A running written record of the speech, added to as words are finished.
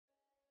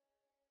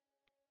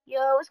Yo,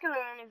 what's going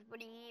on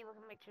everybody?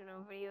 Welcome back to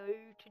another video.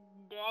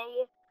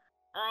 Today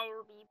I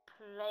will be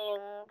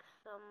playing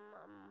some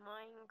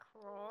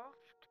Minecraft.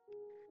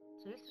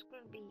 So this is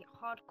going to be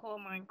hardcore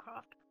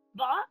Minecraft.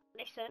 But,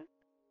 listen,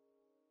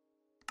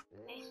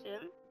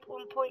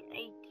 1.18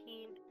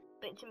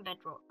 bits in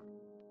Bedrock.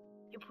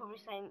 You're probably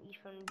saying,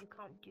 Ethan, you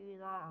can't do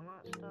that and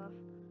that stuff.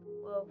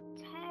 Well,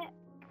 technically,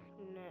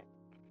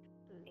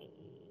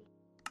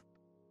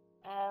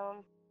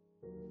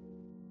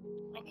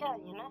 I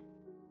can, you know?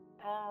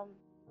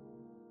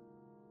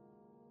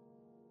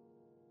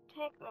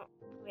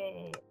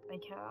 Technically, I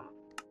can.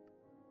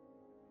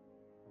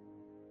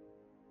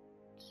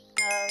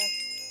 So,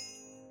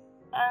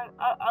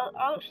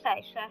 I'll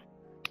say, so,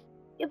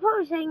 you're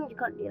probably saying you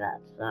can't do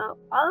that, so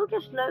I'll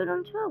just load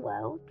onto a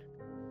world.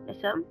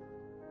 Listen,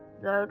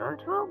 load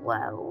onto a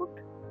world.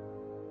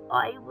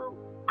 I will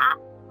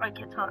act like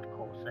it's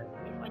hardcore, so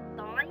if I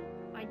die,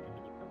 I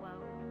delete the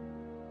world.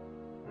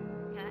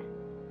 Okay?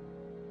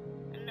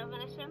 Another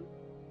listen.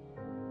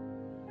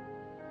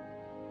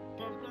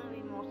 There's gonna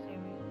be more series.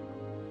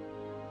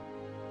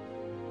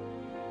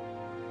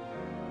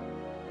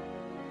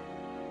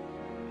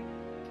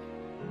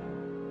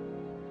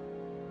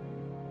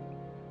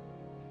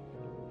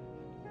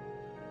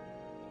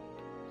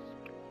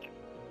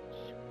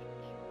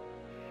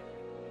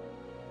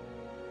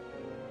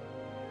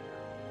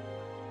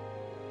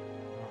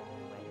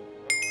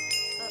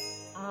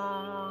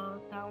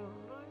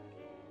 Download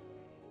it.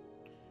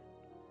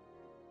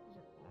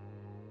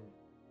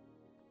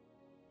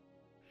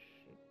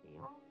 Should be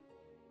on.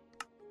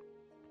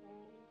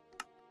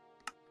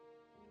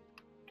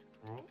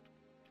 Okay.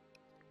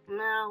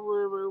 Now we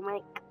will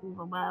make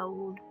the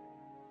world.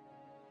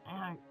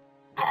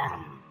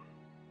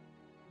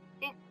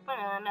 This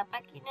banana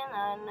back in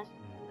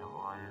the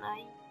one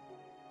night.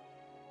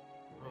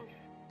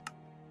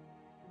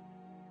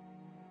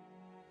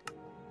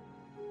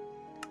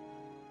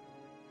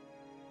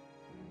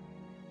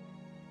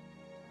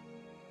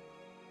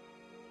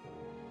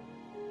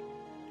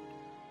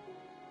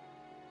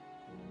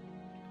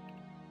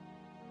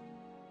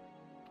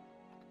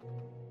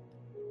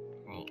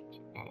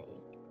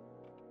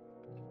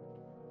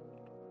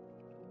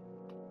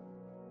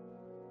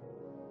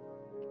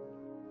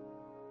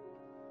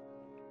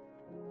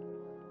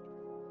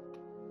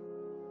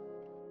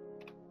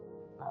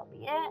 That'll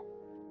be it.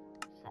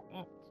 Set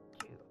it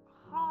to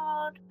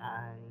hard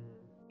and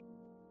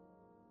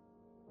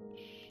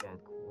show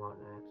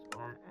coordinates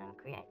on and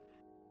create.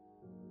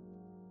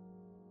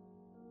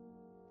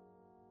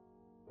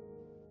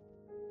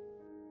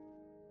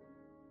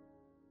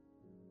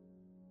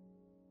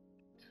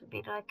 This will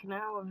be like an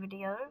hour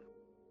video,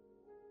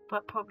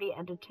 but probably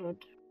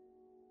edited.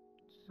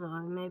 So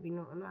maybe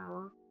not an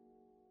hour.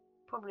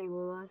 Probably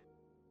will I.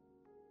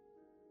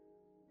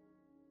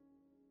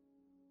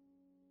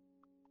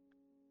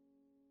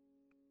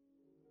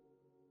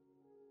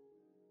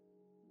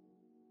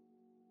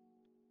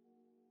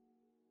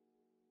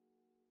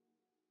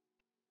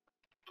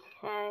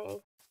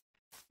 Okay,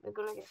 we're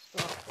gonna get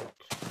started.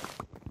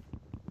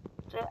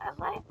 So as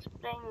I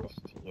explain this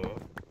to you,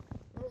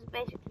 this is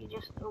basically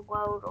just a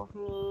world of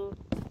me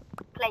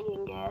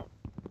playing it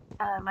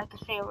like a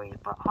series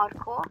but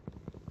hardcore.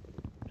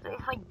 So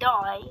if I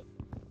die,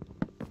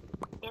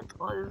 it's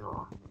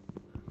over.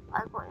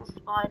 I got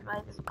inspired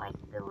by this by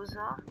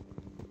Philza.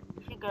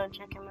 You should go and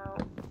check him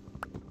out.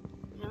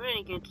 He's a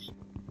really good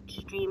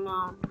streamer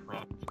on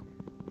Twitch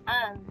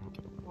and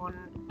on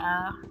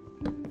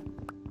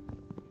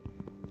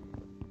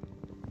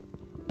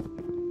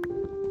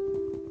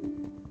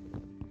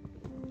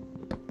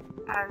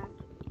and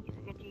he's a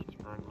good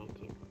YouTuber on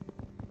YouTube.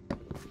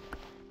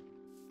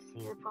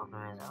 See, the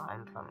problem is that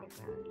I'm family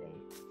friendly.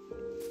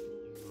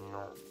 He's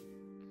not.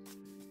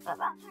 But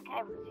that's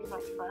okay because he's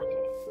like 30,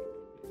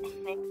 I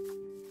think.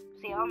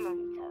 See, I'm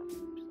only 10.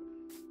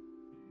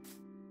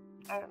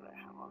 So I don't know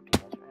how old he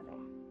is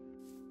really.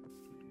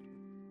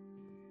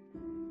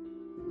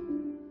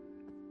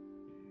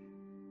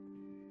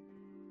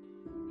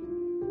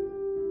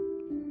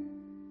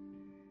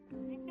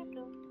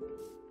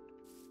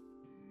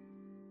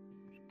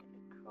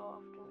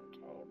 Crafting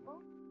table.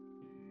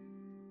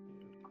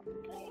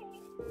 Okay,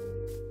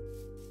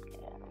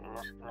 I'm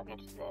just gonna go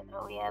to the.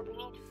 Oh yeah, we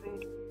need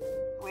food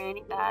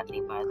really badly,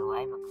 by the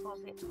way,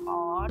 because it's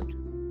hard.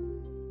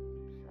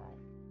 So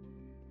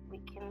we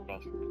can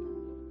basically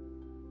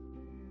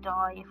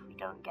die if we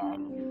don't get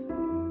any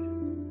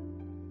food.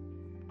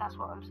 That's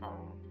what I'm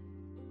saying.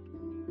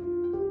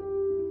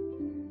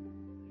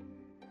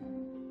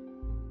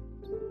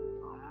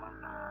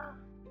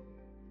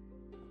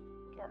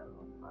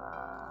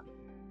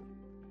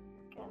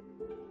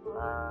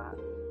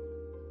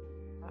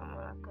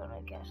 I'm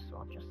gonna get a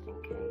sword just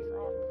in case I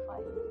have to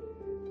fight.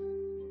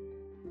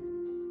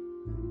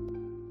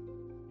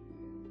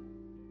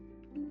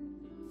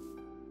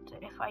 So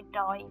if I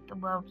die, the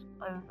world's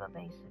over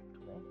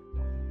basically.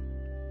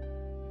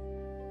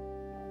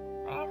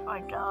 And if I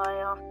die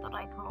after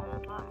like a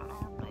long time and I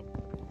have like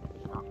good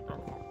stuff,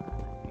 then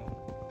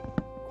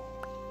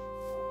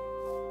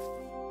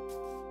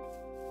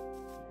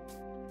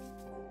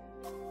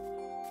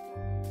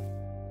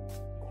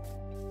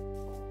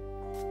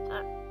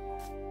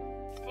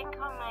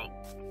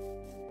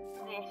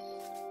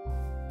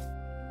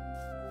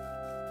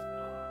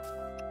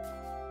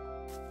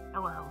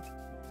a world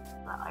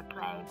that I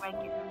play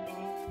regularly.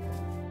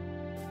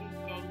 Do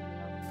daily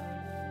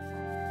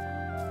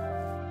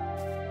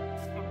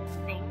and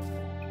think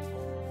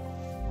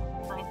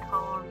I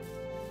can't.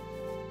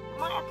 I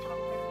might have to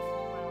upload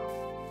as well.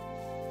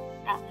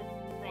 That's a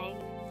thing.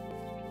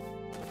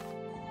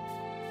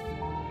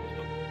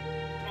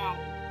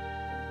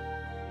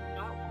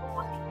 Not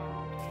forcing them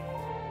to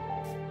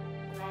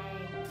play.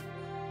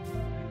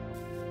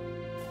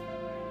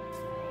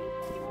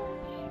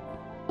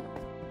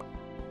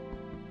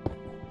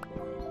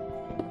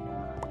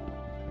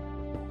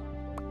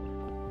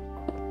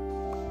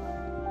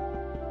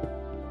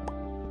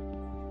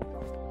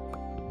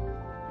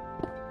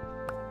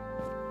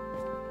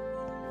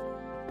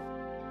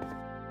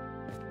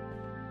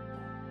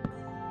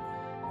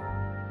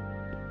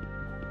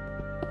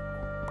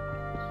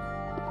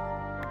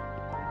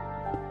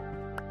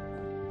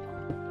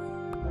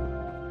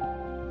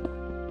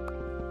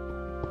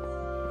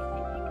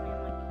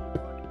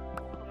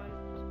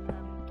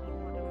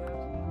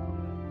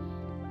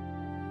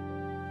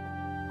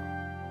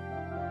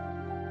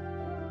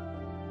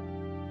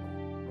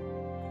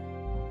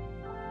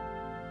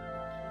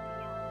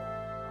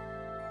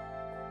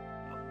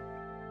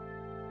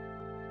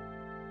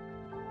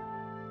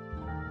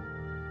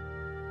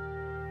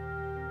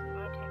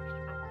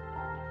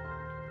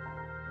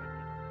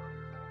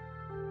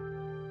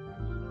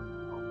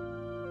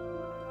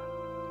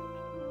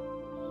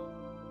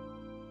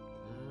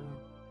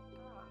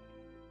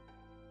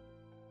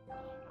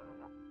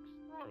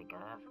 There we go,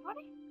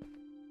 everybody.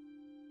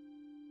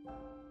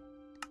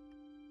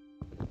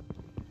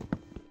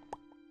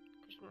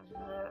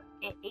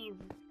 It is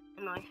a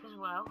knife as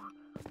well.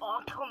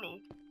 Oh,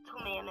 Tommy,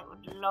 and it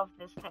would love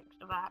this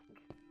texture back.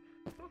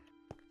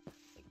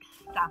 Like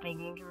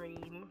stabbing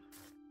dream.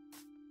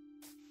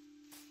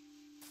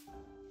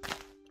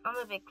 I'm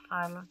a big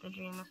fan of the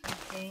Dream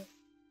SMC.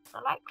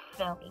 I like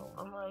Phil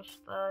the most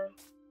though.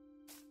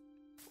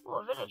 Oh,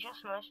 a village,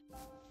 that's nice.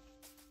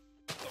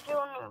 If you're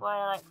wondering why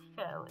I like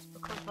Phil, it's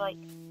because like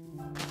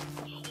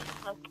he's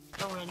like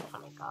a really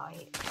funny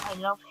guy. I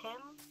love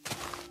him.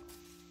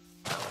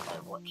 I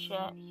watch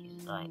it.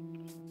 He's like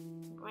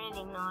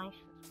really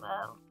nice as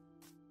well.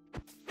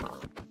 I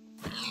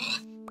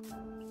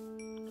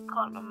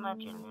can't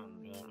imagine him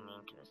being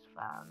mean to his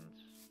fans.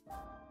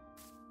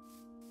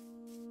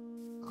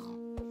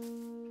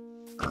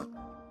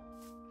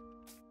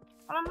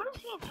 And I'm gonna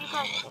see if you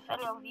guys, if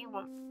any of you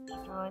want to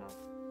join.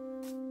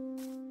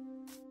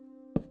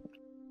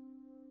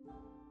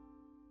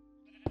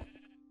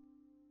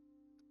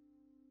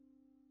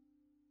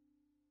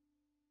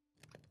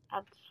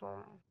 Add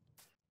some.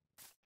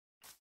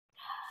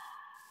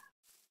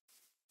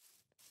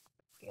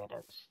 I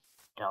don't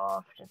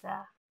starve to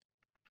death.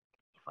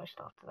 If I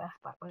starve to death,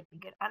 that won't be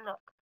good. And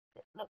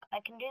look, I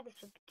can do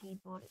this with the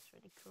keyboard. It's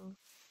really cool.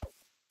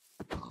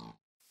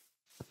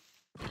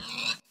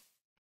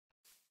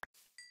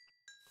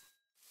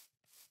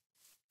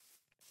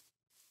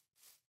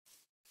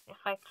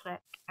 If I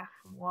click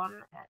F1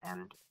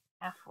 and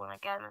F1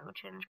 again, it will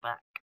change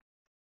back.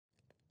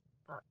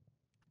 But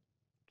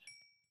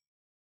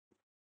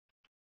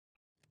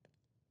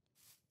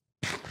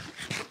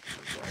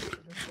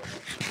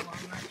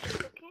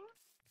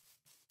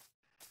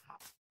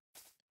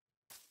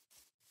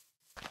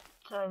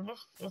so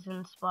this is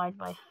inspired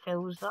by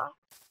Philza.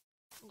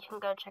 You can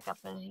go check out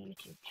his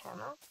YouTube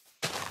channel.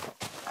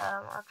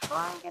 I'll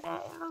try and get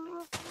it in the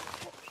link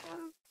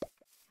description.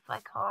 If I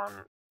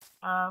can't,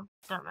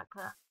 don't look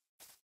there.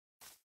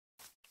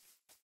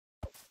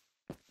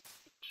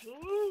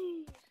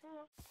 Jesus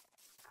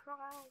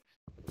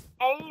Christ.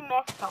 A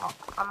mess up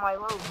and my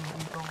world will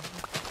be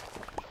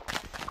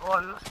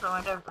gone, so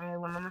I don't really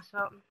want to mess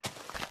up. This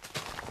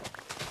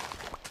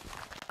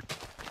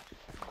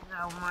is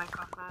how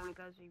Minecraft normally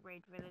goes, we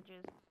raid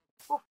villages.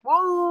 Whoa!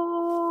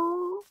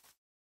 Whoa!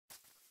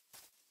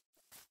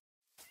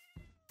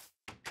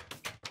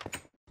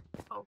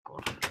 Oh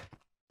god.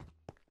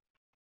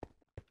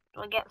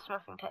 Do I get the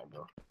smithing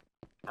table?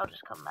 I'll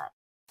just come back.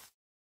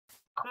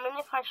 Comment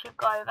if I should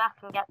go back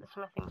and get the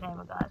smithing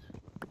table, guys.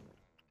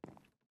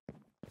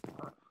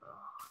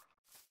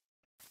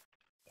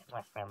 If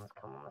my friends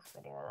come on this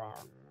video,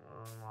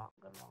 they're not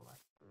gonna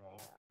like me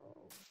at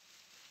all.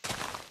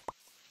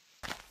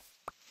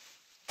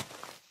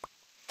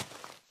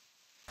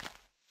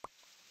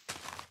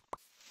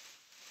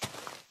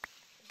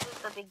 This is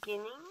the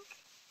beginning.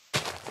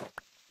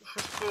 This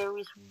is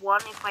series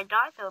 1. If I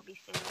die, there will be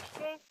series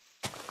 2.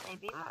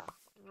 Maybe more.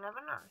 You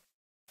never know.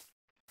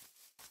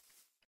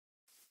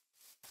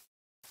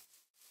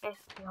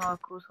 Basically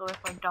hardcore, so if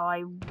I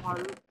die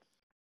once,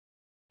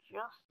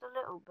 just a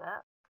little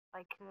bit,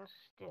 I can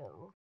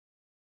still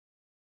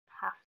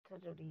have to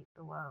delete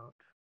the world.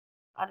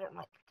 I don't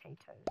like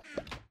potatoes.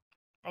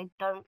 They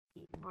don't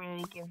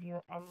really give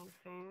you any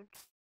food,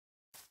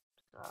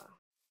 so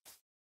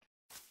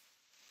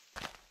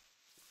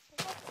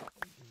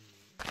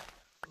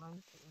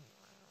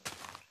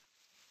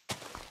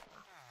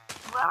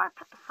where I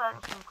put the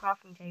furniture and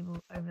crafting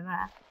table over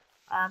there,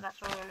 that's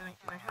where I'm going to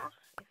make my house.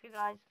 If you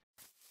guys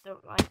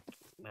don't like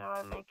where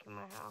I'm making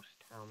my house,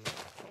 tell me to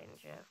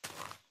change it, of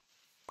course.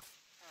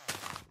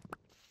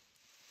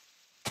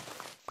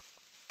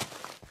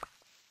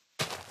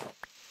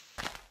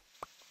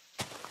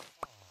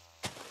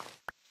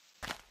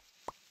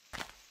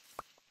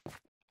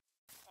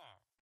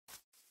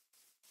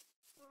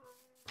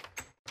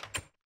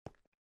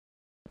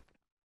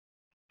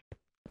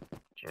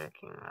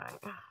 Joking,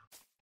 right?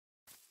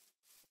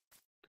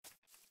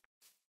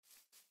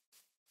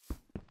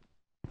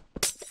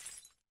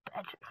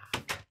 Bed.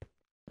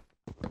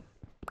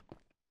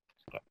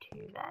 Let's get to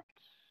that.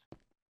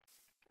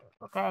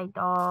 Okay,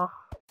 door.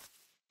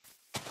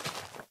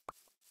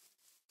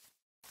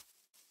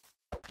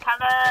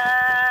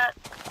 Carrot!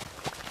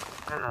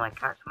 I don't know why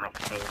carrots are my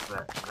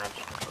favourite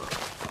vegetable.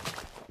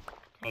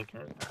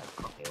 Potatoes that I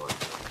probably want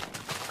to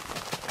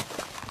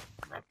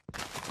like,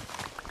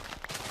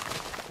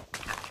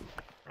 that's my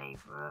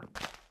favourite.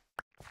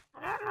 I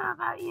don't know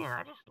about you,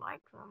 I just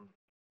like them.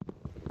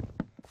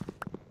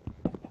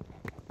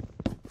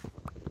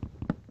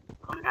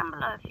 Comment down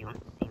below if you want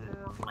to see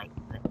more of like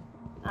the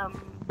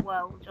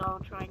worlds. I'll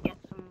try and get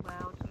some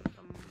worlds and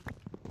some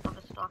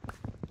other stuff.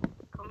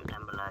 Comment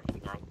down below if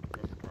you like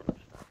this kind of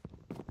stuff.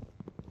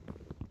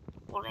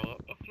 Or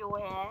if you're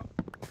here,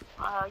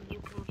 you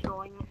can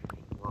join if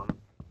you want.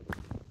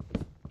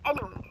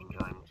 Anyone can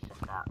join, it's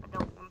just that I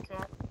don't want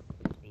it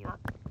to be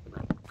like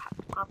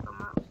packed up and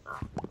that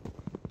stuff.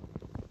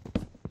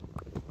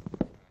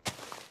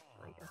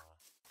 So yeah.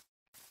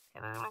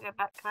 Okay, I'm gonna go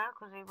back now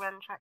because we ran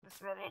track this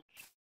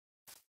village.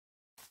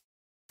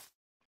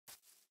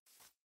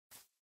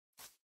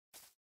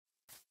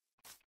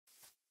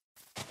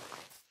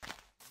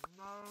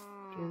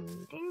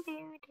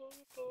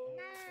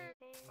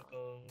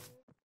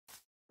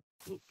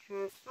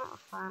 Beetroot's not a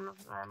fan of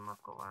them,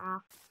 I've got one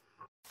off.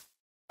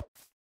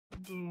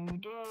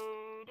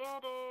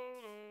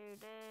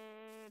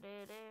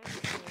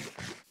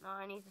 No,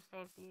 I need to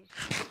save these.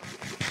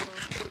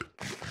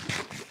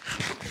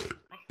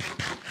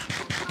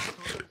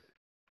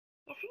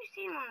 If you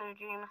see them on the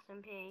Dream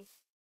SMP,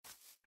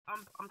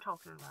 I'm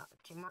talking about it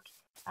too much.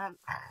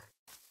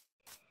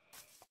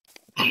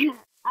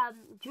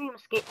 Dream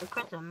Escape the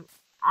Prison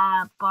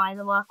by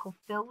the work of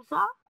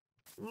Filza,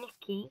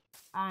 Nikki,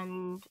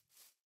 and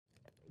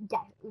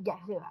guess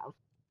who else?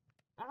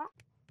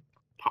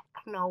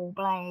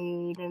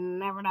 Technoblade and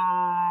Never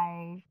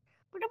Dies.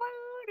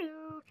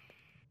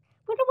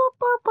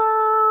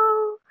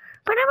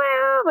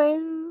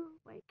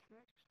 Wait, can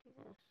I just do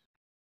this?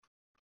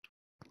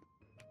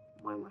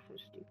 Why am I so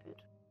stupid?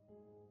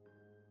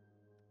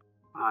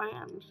 I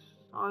am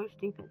so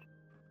stupid.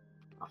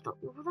 After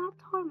all that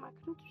time, I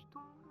could have just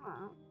done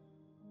that.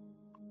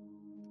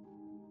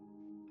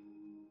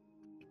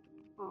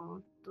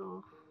 Oh,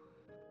 duh.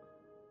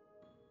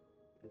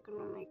 We're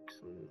gonna make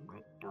some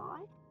red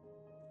dye.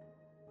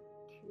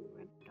 2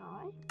 red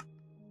dye.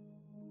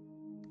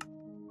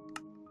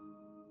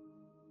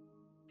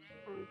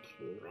 And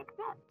 2 red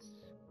beds.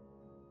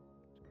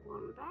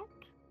 1 bed.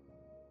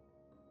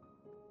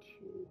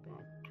 2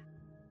 bed.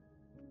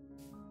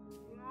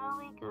 Now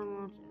we're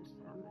gonna just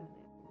have a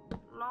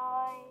little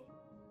lie.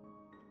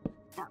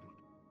 Done.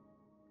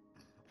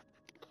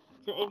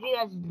 So if you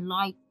guys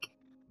like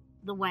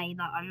the way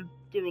that I'm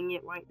doing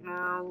it right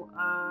now,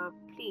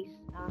 please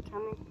tell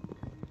me.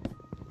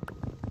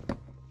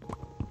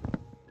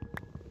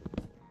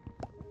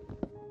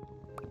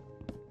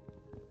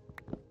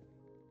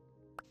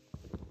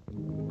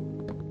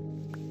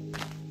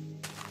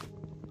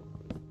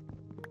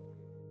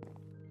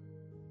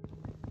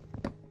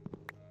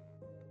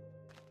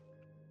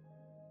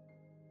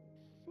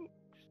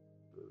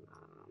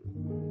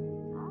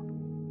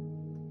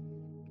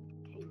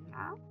 Okay,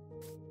 now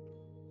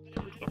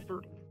let's get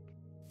building.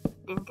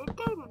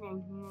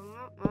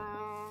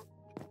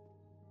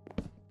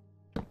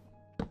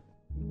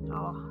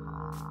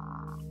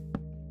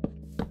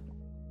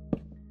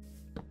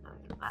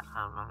 That's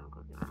how long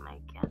we're gonna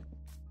make it.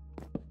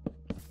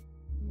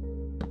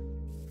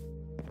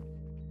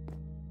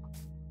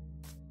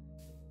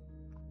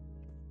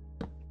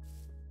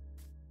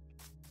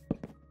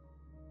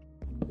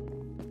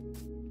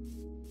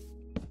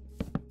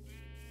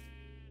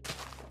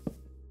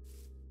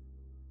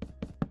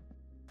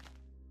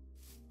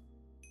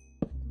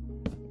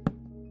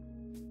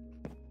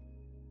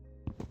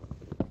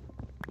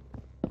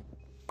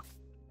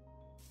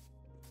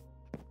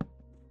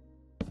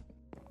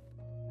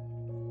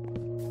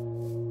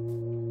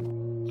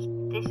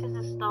 This is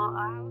a starter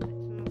house,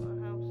 it's not a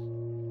house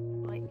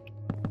like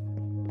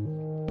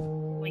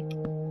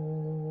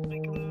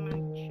a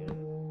mansion.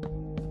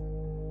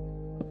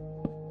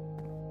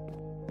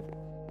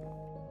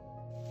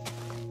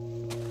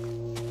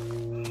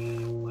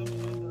 Why did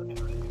I build it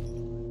right next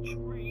to the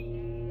tree?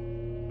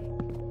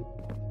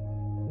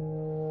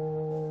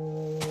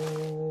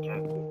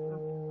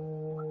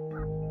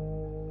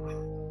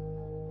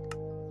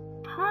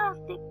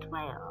 Perfect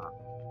way up.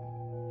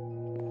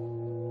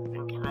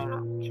 And can I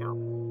not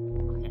jump?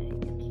 Okay,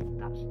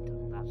 that's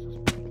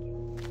just breaking.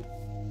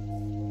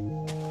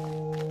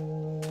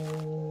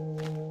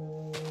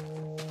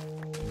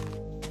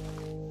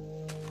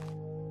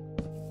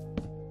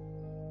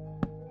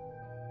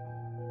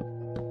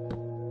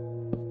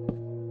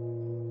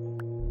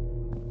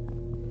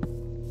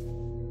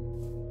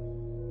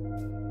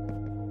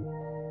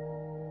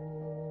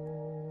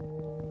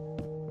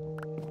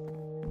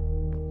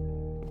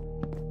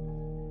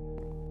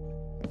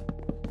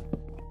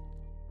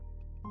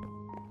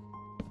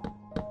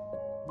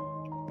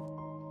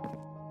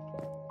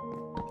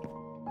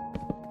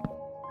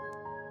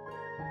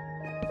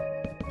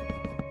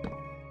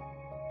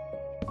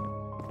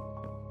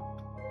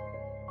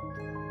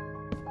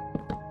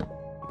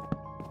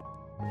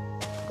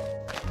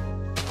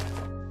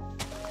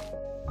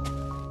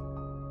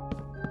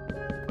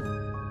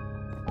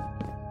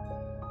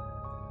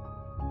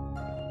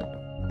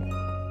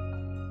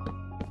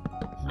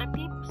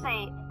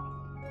 say,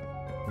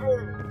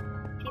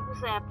 people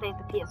say I play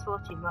the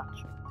PS4 too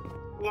much.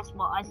 Guess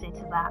what I say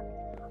to that?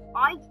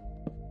 I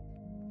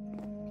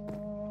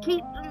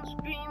keep them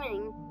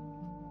streaming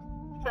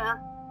for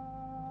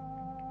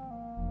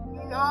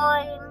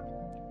 9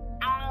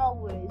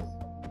 hours.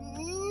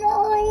 9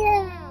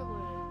 hours!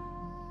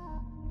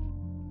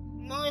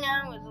 9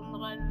 hours on the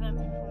live event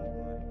for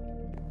Fortnite.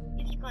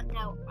 If you can't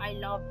tell, I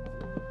love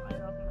my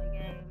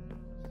games.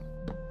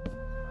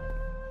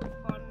 It's like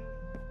fun.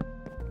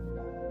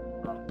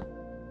 But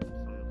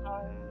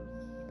sometimes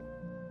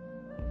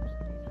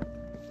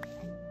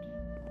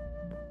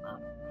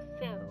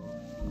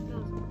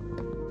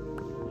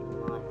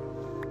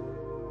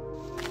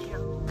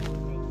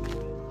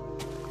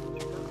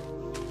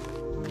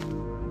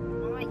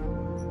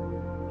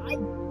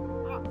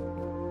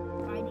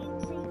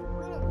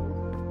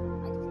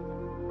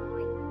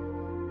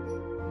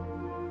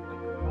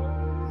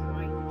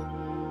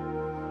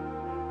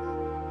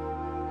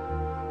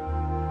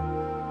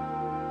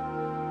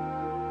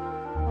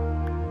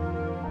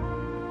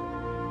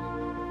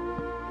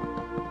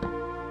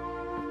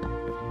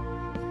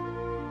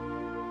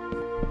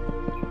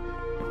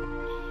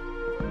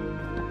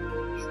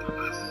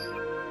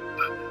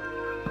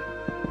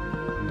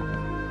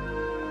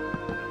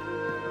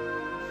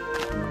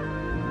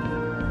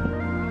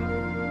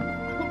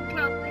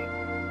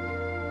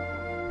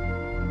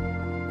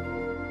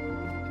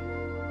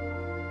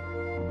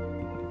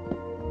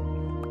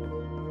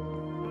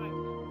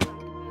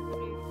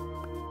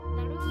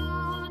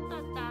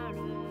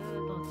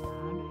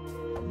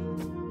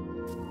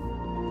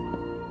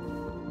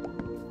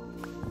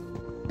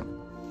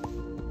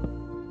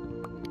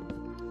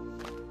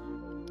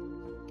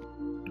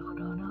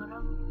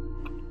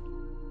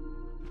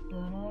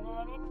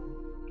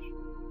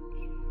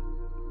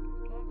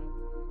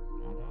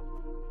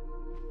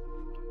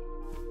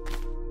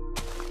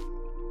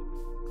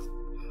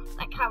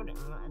how did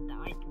I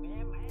die?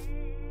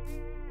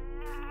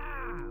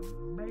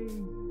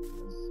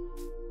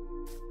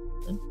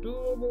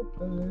 Adorable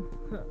play.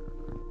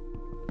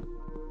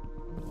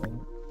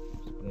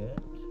 That's good.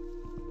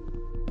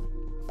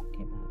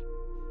 Okay, bad.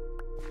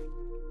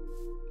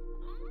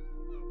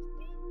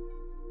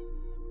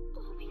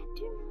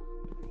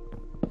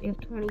 We have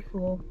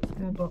 24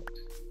 more blocks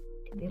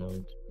to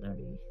build. Let's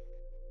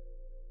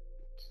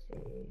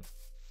see.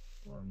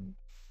 1.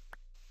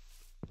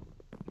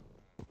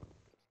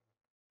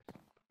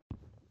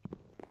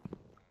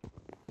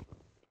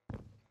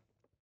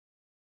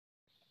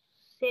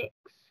 Six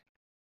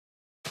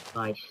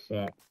by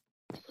 6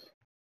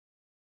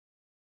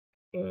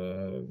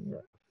 is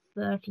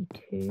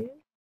 32.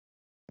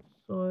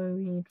 So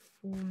we need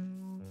 4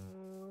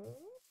 more.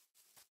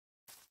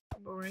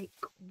 Break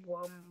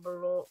 1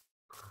 block.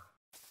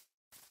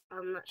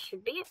 That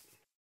should be it.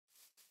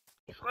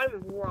 If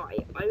I'm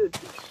right, I would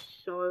be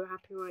so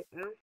happy right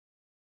now.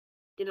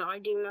 Did I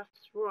do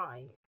maths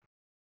right?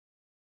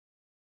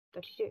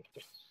 32.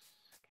 Yes.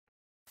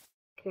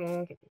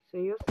 Okay, so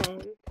you're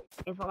saying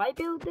if I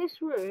build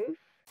this roof,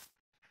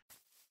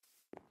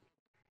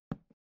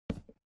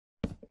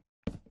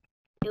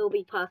 it'll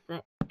be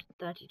perfect.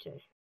 32.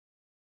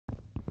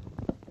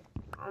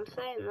 I'm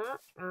saying that,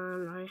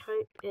 and I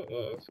hope it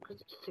is,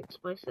 because it's 6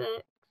 by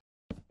 6.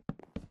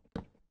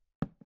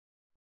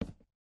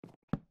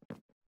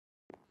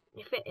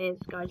 If it is,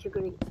 guys, you're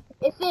gonna.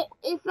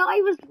 If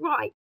I was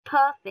right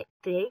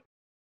perfectly,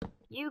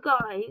 you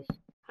guys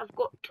have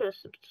got to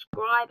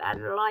subscribe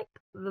and like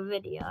the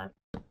video.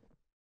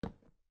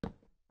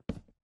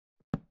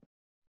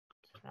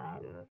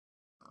 10.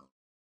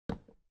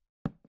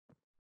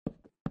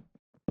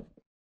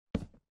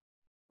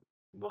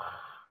 Whoa.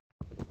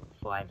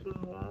 5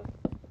 more.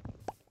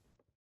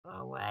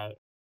 Oh wait.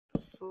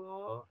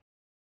 4.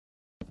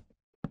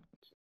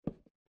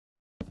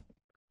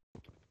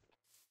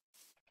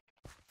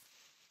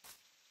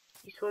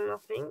 You saw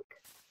nothing?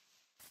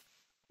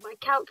 My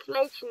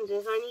calculations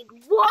is I need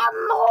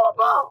 1 more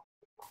block.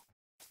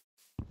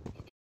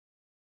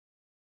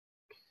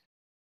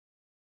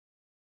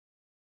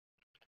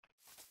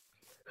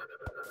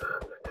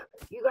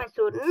 You guys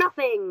saw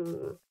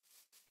nothing.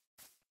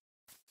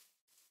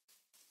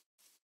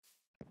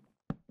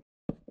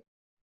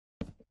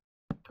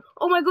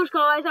 Oh my gosh,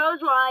 guys, I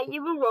was right.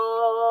 You were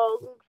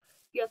wrong.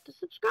 You have to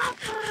subscribe.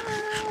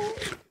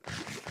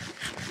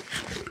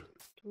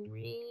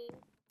 3,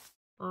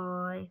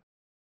 5,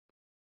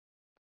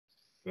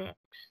 6,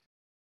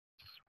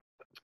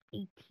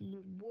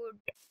 18 wood,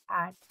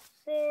 add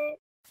 6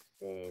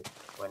 is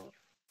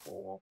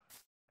 24.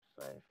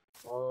 So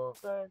 4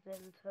 goes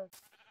into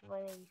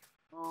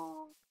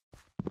 24.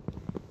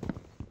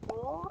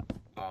 4,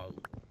 8,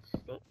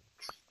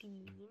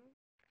 16.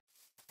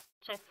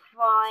 So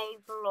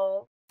 5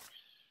 logs.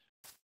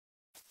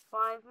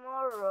 5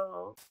 more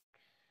logs.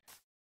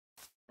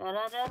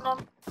 Ba-da-da-dum.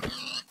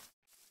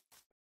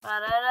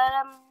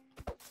 Ba-da-da-dum.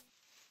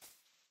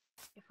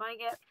 If I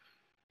get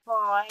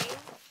 5,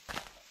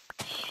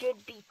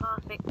 should be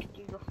perfect to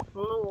do the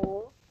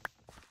floor.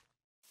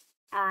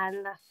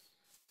 And that's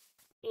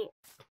it.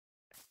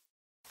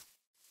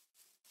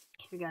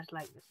 if you guys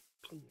like this,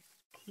 please.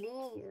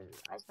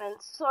 I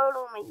spent so long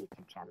on my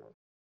YouTube channel,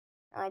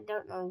 and I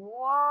don't know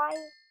why.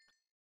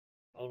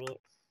 Maybe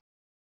it's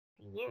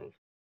for you,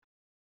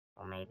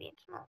 or maybe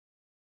it's not.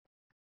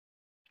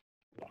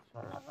 Yes,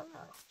 we'll never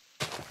know.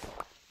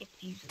 If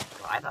you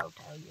subscribe, I'll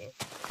tell you.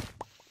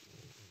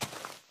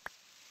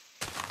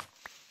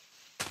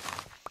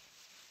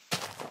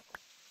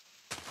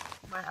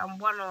 Right, I'm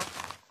one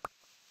off.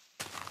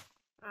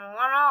 I'm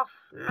one off.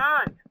 No.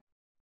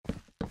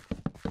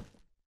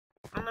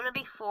 I'm gonna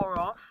be 4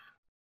 off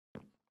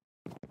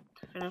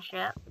to finish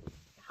it.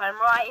 If I'm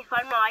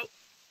right.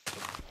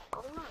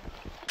 Oh no.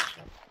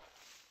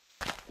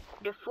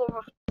 Do 4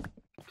 off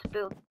to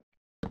build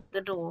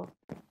the door.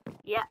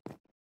 Yeah.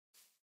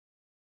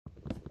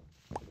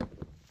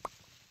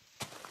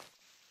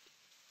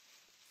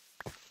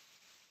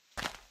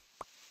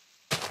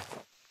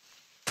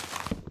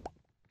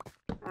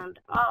 And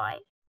I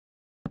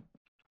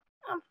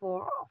am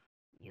 4 off.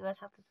 You guys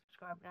have to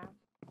subscribe now.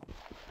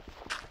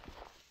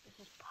 This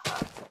is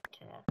perfect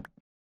here.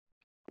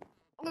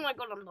 Oh my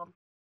god, I'm done.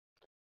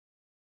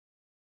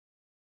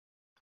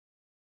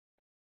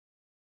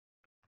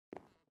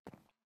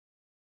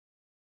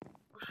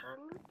 Should I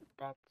move the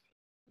bed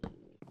here?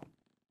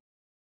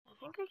 I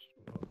think I should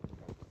move the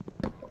bed.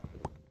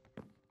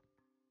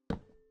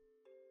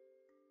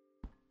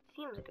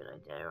 Seems a good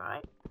idea,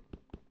 right?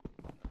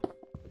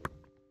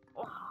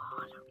 Oh,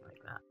 I don't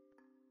like that.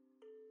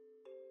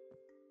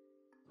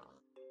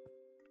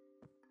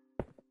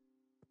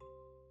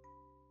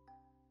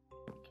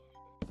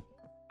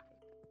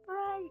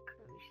 Right,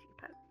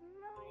 sleep at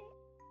night.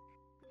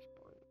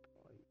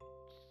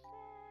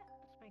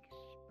 Let's make a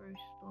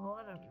spruce door,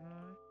 I don't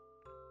know.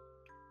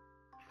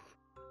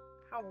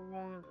 How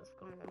long is this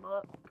gonna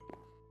look?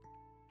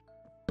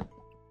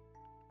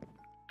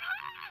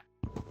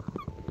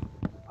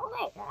 Oh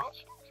wait, that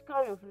actually looks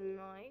kind of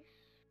nice.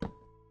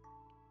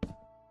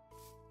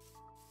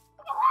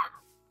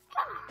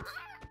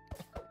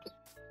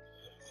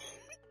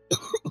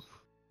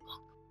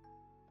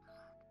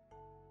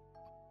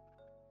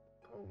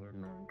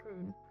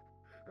 COVID-19,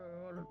 stay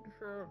out of this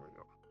area.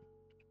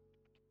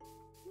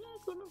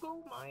 We're gonna go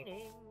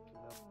mining.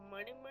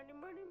 Mining.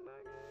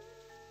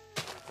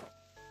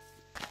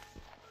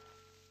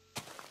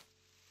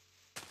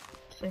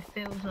 So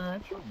Phil's if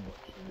you're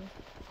watching this,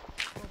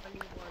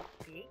 probably won't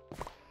be.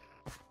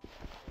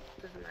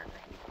 Doesn't matter.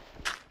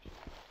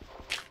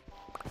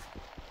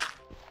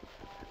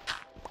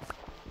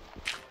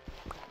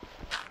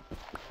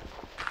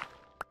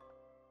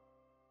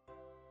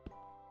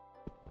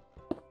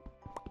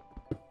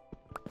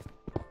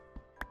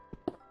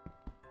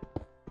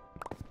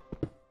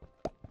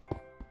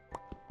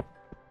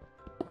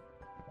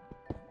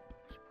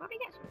 Should probably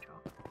get some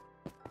chocolate.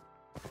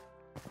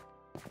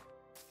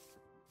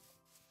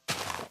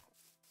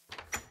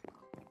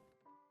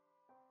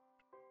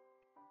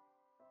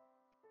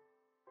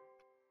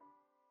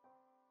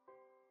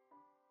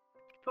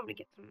 Probably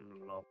get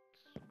some logs.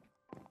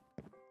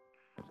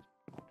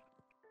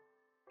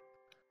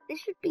 This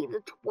should be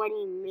the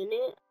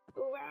 20-minute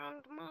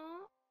round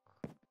mark.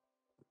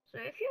 So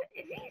if you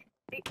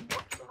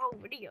watch the whole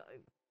video,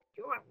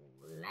 you're a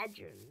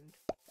legend.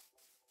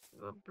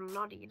 You're a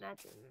bloody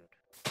legend.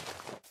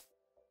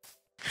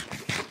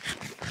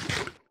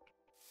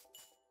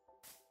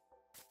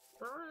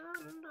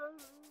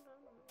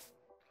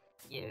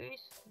 You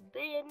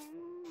spin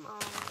my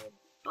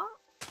butt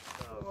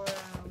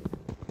around.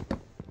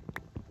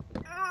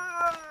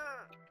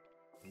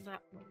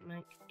 That will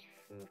make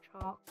 2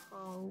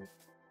 charcoal.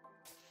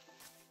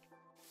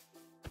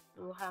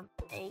 We'll have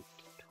 8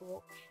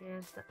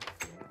 torches.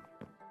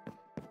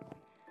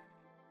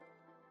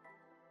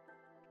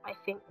 I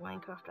think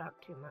Minecraft out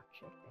too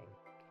much, I think.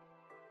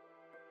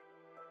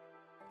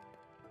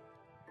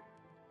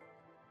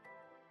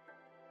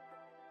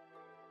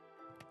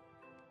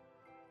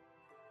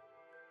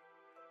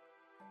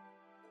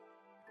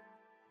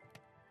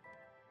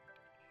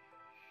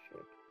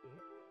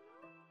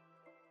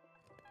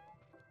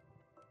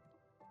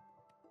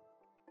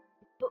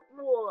 But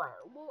what?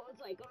 What was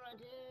I gonna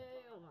do?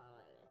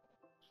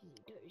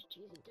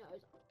 Cheesy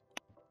toes.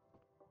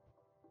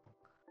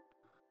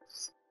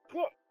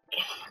 Stick.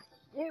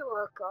 You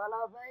were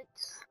gonna make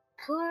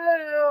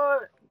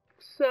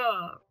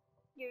so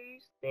you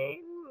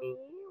spin me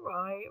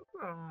right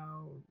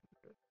round.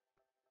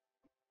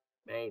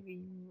 Baby,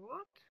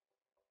 what?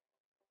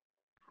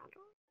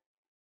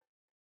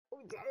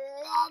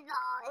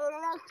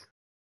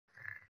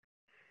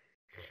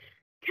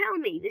 Tell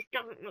me this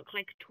doesn't look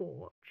like a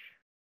torch.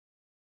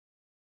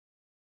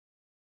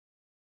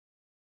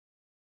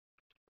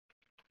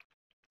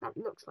 That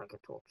looks like a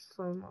torch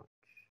so much.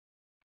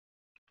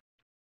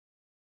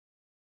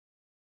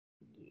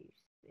 You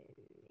spin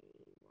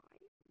me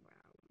right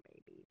round,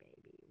 baby,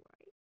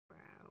 right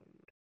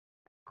round.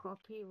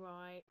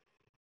 Copyright.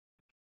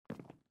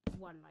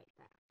 One like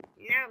that.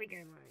 Now we go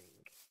mining.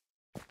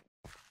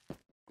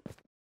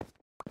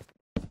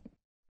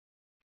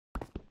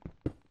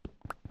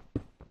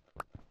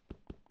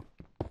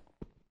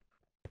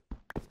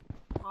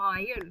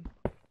 Iron.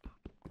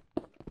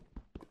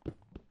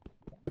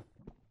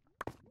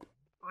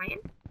 Iron.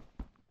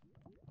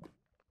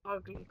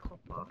 Ugly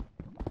copper.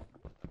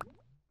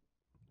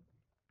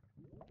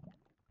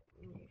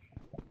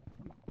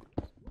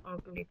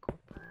 Ugly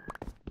copper.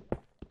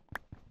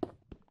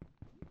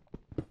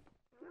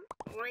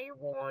 I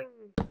want.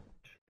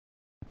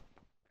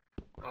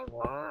 I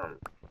want.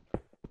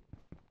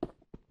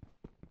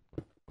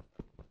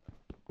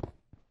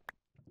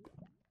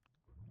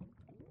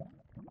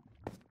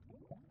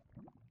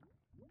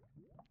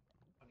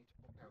 I need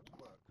to pop out to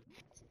work.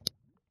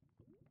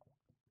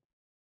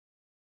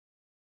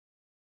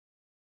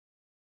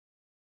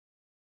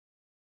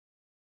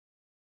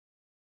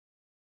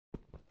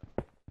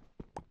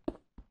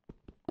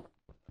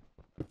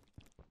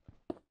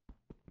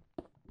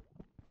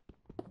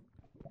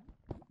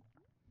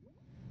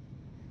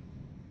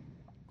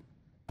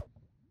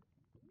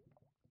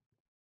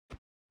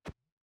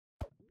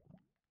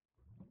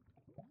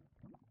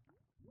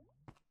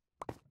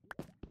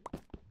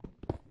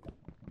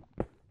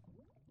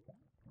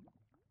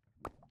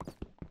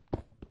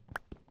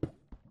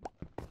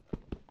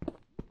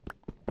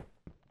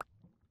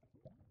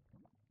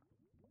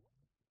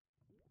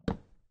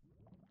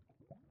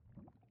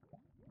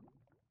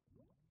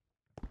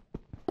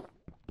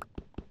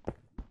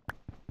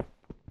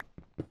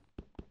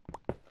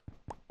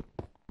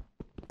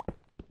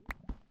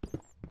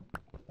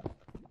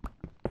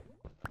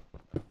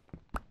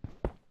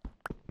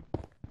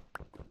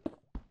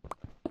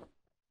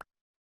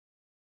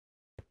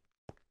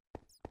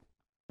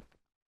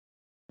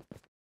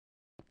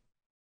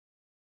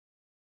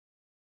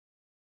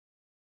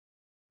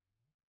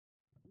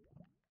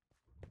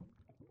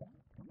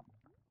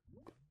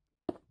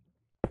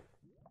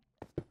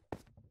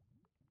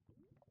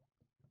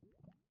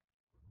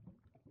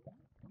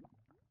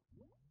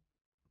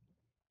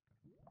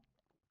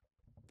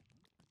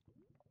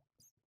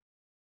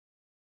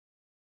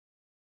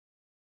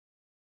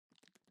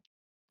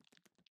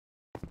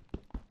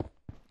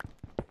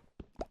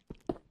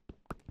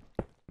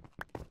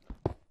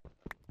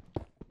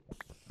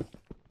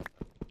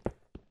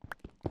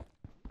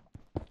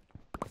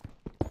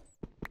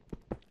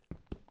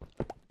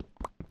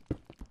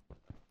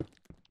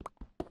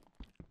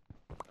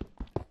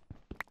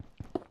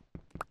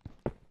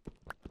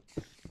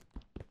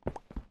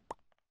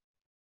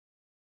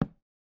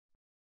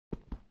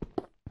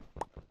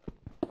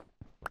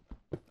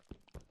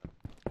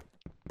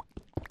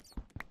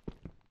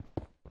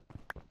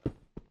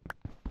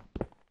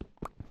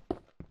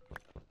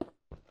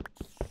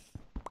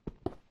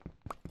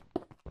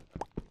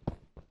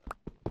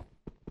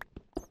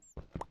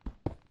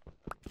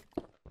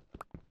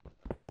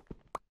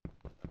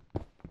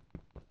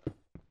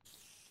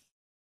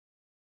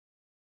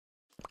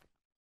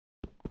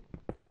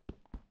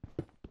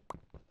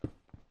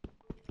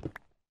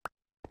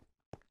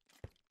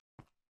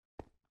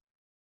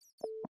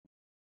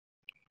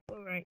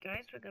 Alright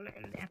guys, we're gonna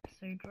end the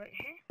episode right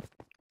here.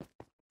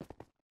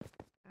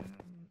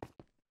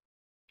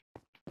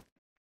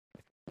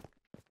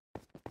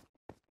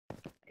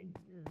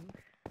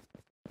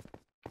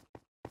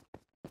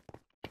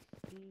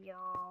 See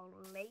y'all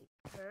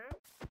later.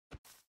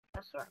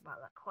 Sorry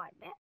about that quiet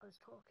bit, I was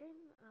talking.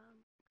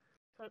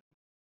 So,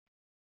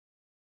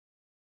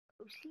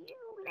 I'll see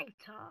you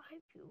later.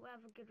 Hope you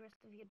have a good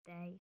rest of your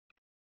day.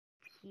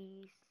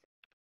 Peace.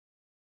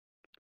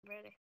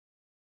 Ready?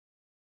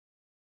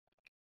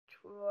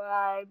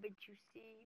 Try, but you see.